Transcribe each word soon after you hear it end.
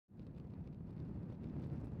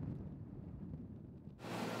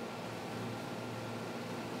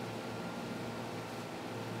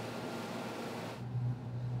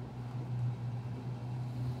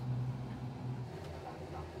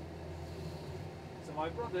My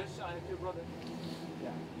brothers, I have two brothers. Yeah.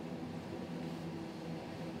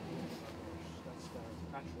 That's their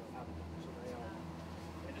natural habitat. So they are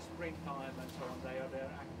in the springtime and so on. They are there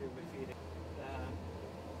actively feeding.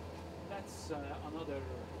 That's another.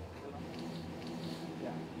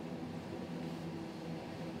 Yeah.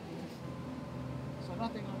 So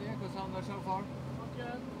nothing on the echo sounder so far? Not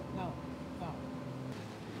yet. No. No.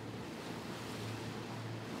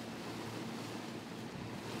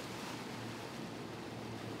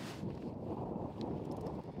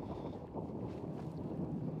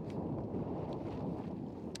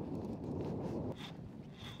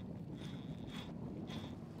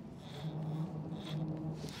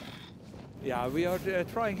 Yeah, we are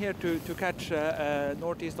trying here to catch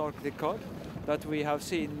northeast Arctic cod that we have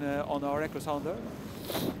seen on our echo sounder.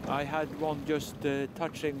 I had one just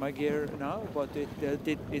touching my gear now, but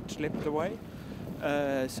it slipped away.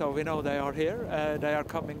 So we know they are here. They are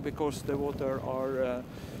coming because the water are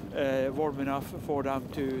warm enough for them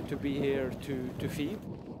to be here to feed.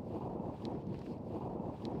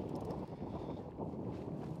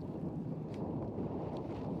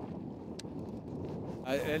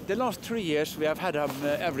 The last 3 years we have had them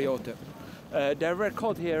every autumn. They were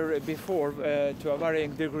caught here before to a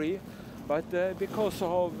varying degree, but because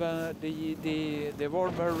of the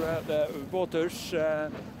warmer waters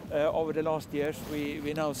over the last years,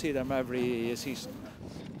 we now see them every season.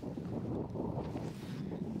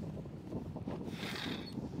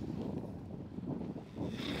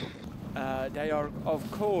 They are,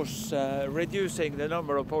 of course, reducing the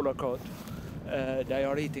number of polar cod. They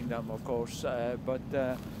are eating them, of course, but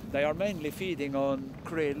they are mainly feeding on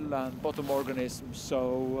krill and bottom organisms.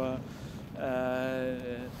 So,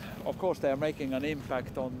 of course, they are making an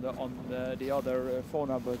impact on the other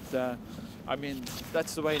fauna. But I mean,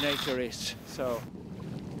 that's the way nature is. So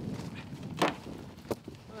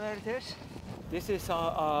there it is. This is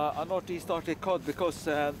a northeast Arctic cod because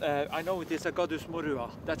I know it is a Gadus morua.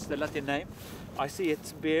 That's the Latin name. I see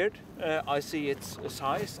its beard, I see its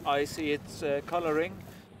size, I see its coloring.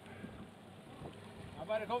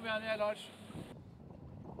 Kom igjen, Lars.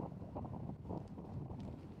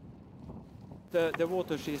 The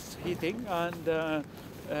waters is heating, and the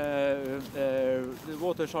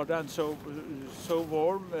waters are then so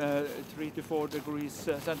warm, 3 to 4 degrees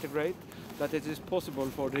centigrade, that it is possible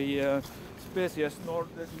for the species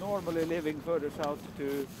normally living further south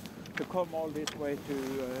to come all this way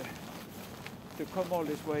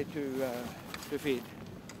to feed.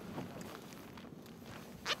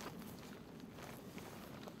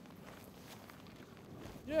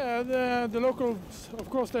 Yeah, the locals, of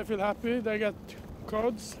course, they feel happy. They get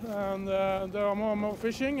cods, and there are more and more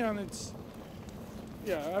fishing, and it's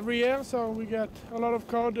every year. So we get a lot of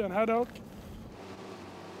cod and haddock.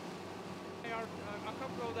 They are a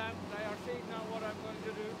couple of them. They are seeing now what I'm going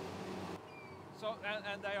to do. So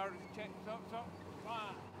and they are checking. So.